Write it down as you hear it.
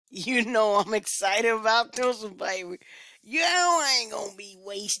You know I'm excited about this one, baby. You know I ain't gonna be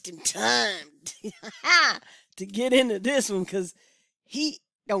wasting time to get into this one because he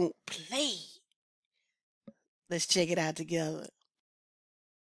don't play. Let's check it out together.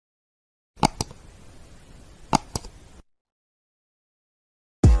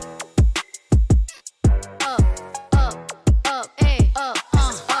 Up, ayy,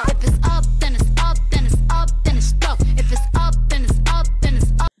 If it's up, then it's up, then it's up, then it's stuck. If it's up, then it's up, then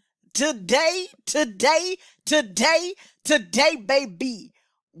it's up. Today, baby,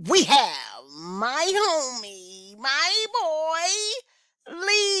 we have my homie, my boy,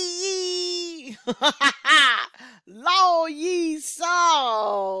 Lee. LLOYISO.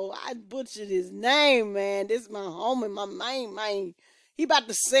 I butchered his name, man. This is my homie, my main man. He about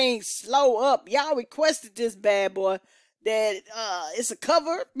to sing Slow Up. Y'all requested this bad boy. That it's a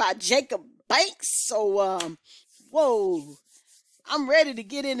cover by Jacob Banks. So whoa. I'm ready to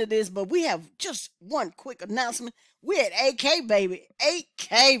get into this, but we have just one quick announcement. We're at 8K, baby.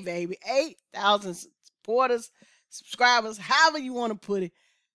 8K, baby. 8,000 supporters, subscribers, however you want to put it.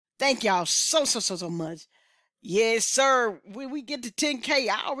 Thank y'all so much. Yes, sir. When we get to 10K,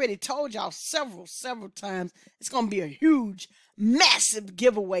 I already told y'all several times, it's going to be a huge, massive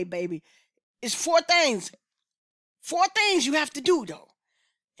giveaway, baby. It's four things. Four things you have to do, though.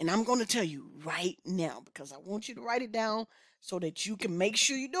 And I'm going to tell you right now because I want you to write it down so that you can make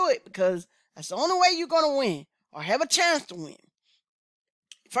sure you do it because that's the only way you're going to win or have a chance to win.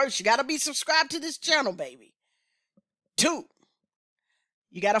 First, you got to be subscribed to this channel, baby. 2,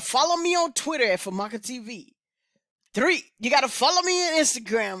 you got to follow me on Twitter at famaca TV. 3, you got to follow me on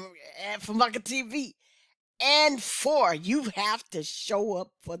Instagram at famaca TV. And 4, you have to show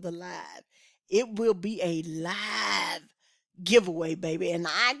up for the live. It will be a live giveaway, baby, and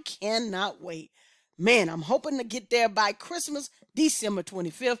I cannot wait. Man, I'm hoping to get there by Christmas, December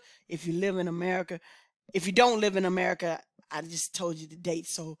 25th, if you live in America. If you don't live in America, I just told you the date,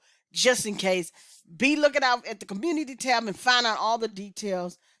 so just in case, be looking out at the community tab and find out all the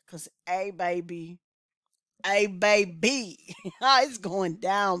details, because, hey, baby, it's going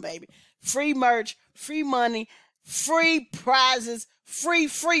down, baby. Free merch, free money, free prizes, free,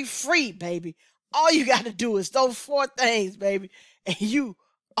 baby. All you got to do is those 4 things, baby, and you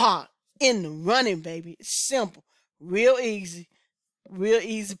are in the running, baby. It's simple, real easy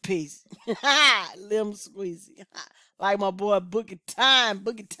peasy. Lemon squeezy. Like my boy Boogie Time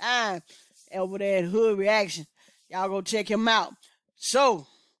over there at Hood Reaction. Y'all go check him out. So,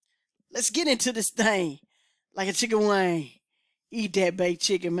 let's get into this thing like a chicken wing. Eat that baked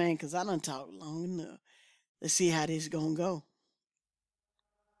chicken, man, because I done talked long enough. Let's see how this gonna go.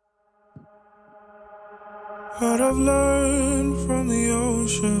 What I've learned from the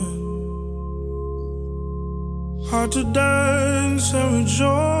ocean, how to dance and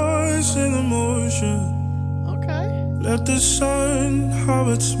rejoice in the motion. Okay. Let the sun have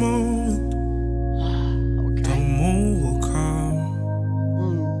its moment. Okay. The moon will come.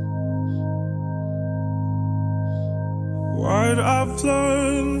 What I've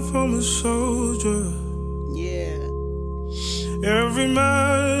learned from a soldier. Yeah. Every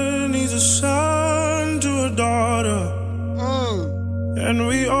man needs a son to a daughter. And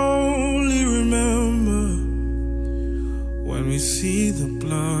we only remember when we see the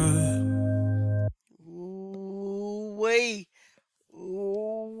blood.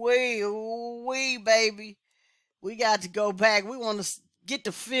 Ooh-wee, baby. We got to go back. We want to get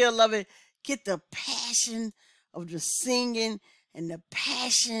the feel of it, get the passion of the singing and the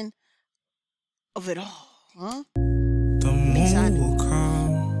passion of it all, huh? The moon will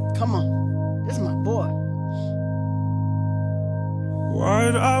come. Come on, this is my boy.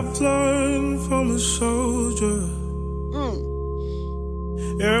 What I've learned from a soldier.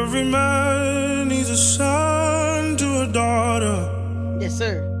 Every man needs a son to a daughter. Yes,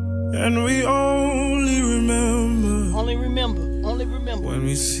 sir. And we only remember. Only remember. When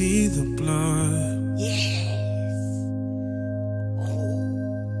we see the blood. Yes.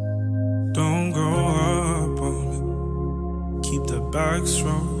 Don't grow up on me. Keep the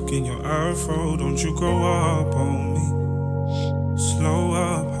backstroke in your afro. Don't you grow up on me. Slow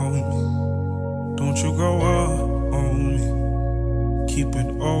up, homie. Don't you grow up on me. Keep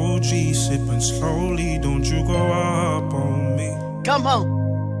it OG, sipping slowly. Don't you grow up on me. Come on.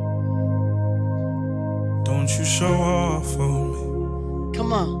 Don't you show off on me.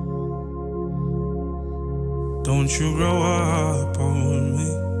 Come on. Don't you grow up on me.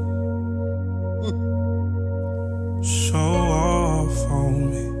 Show off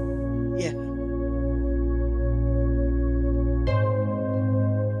on me. Yeah.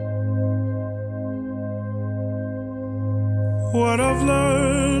 What I've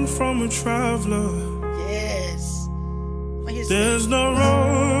learned I'm a traveler. Yes. There's no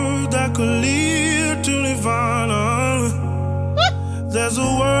road that could lead to Nirvana. There's a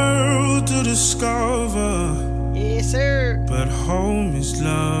world to discover. Yes, sir. But home is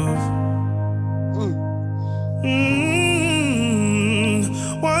love.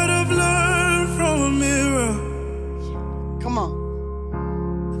 What I've learned from a mirror. Come on.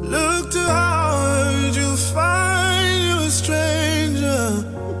 Look too hard, you'll find you a stranger.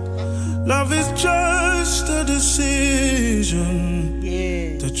 Love is just a decision.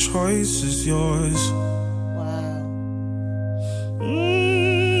 Yeah. The choice is yours. Wow.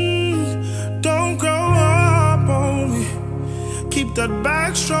 Don't grow up on me. Keep that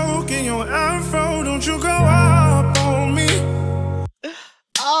backstroke in your afro. Don't you grow up on me.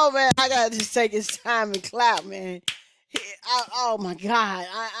 Oh man, I gotta just take his time and clap, man. Oh my God,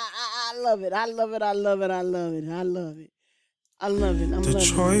 I love it. I love it. I love it. I love it. I love it. I love it. I'm the loving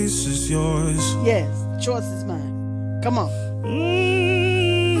choice it. is yours. Yes, the choice is mine. Come on.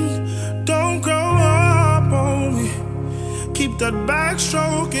 Don't grow up on me. Keep that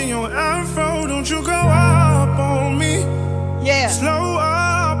backstroke in your afro. Don't you grow up on me. Yeah. Slow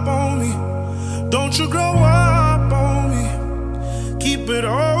up on me. Don't you grow up on me. Keep it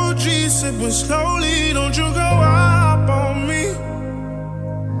OG, sipping slowly. Don't you grow up on me.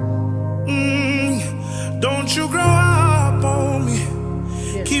 Don't you grow up on me.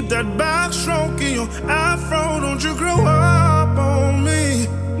 Yeah. Keep that backstroke in your afro. Don't you grow up on me.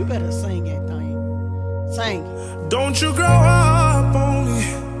 You better sing that thing. Sing it. Don't you grow up on me.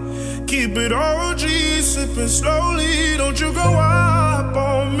 Keep it OG, sipping slowly. Don't you grow up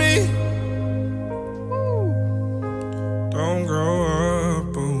on me. Don't grow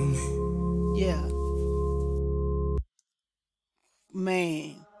up on me. Yeah.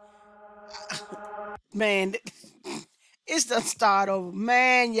 Man. Man, it's done start over.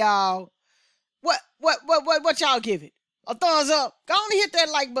 Man, y'all. What y'all give it? A thumbs up. Go on and hit that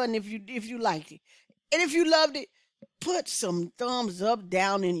like button if you liked it. And if you loved it, put some thumbs up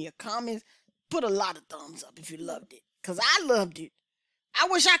down in your comments. Put a lot of thumbs up if you loved it. Cause I loved it. I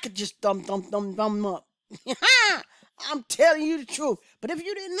wish I could just thumb up. I'm telling you the truth. But if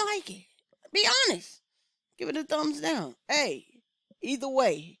you didn't like it, be honest. Give it a thumbs down. Hey, either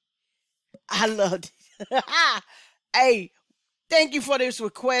way, I loved it. Hey, thank you for this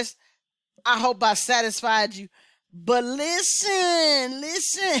request. I hope I satisfied you. But listen,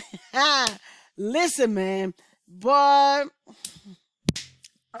 listen, man. But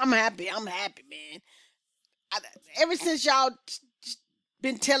I'm happy, man. Ever since y'all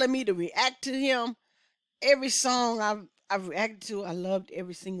been telling me to react to him, every song I've reacted to, I loved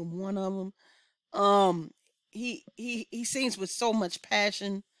every single one of them. He sings with so much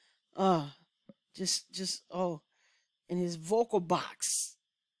passion. Just in his vocal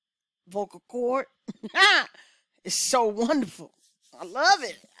cord, it's so wonderful. I love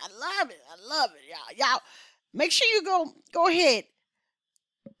it. Y'all make sure you go ahead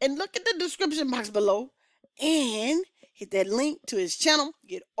and look at the description box below and hit that link to his channel.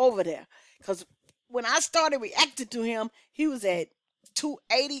 Get over there, because when I started reacting to him, he was at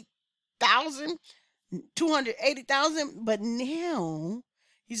 280,000, but now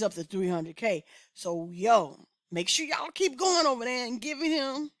he's up to 300K. So, yo, make sure y'all keep going over there and giving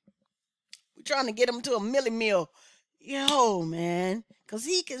him. We're trying to get him to a milli. Yo, man, because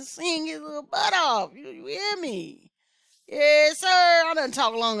he can sing his little butt off. You hear me? Yes, sir. I done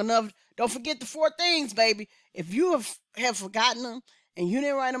talked long enough. Don't forget the 4 things, baby. If you have forgotten them and you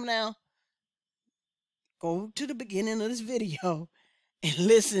didn't write them down, go to the beginning of this video and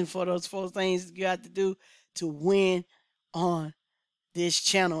listen for those 4 things you have to do to win on this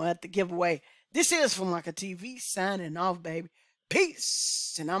channel at the giveaway. This is Famaca TV signing off, baby.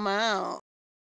 Peace, and I'm out.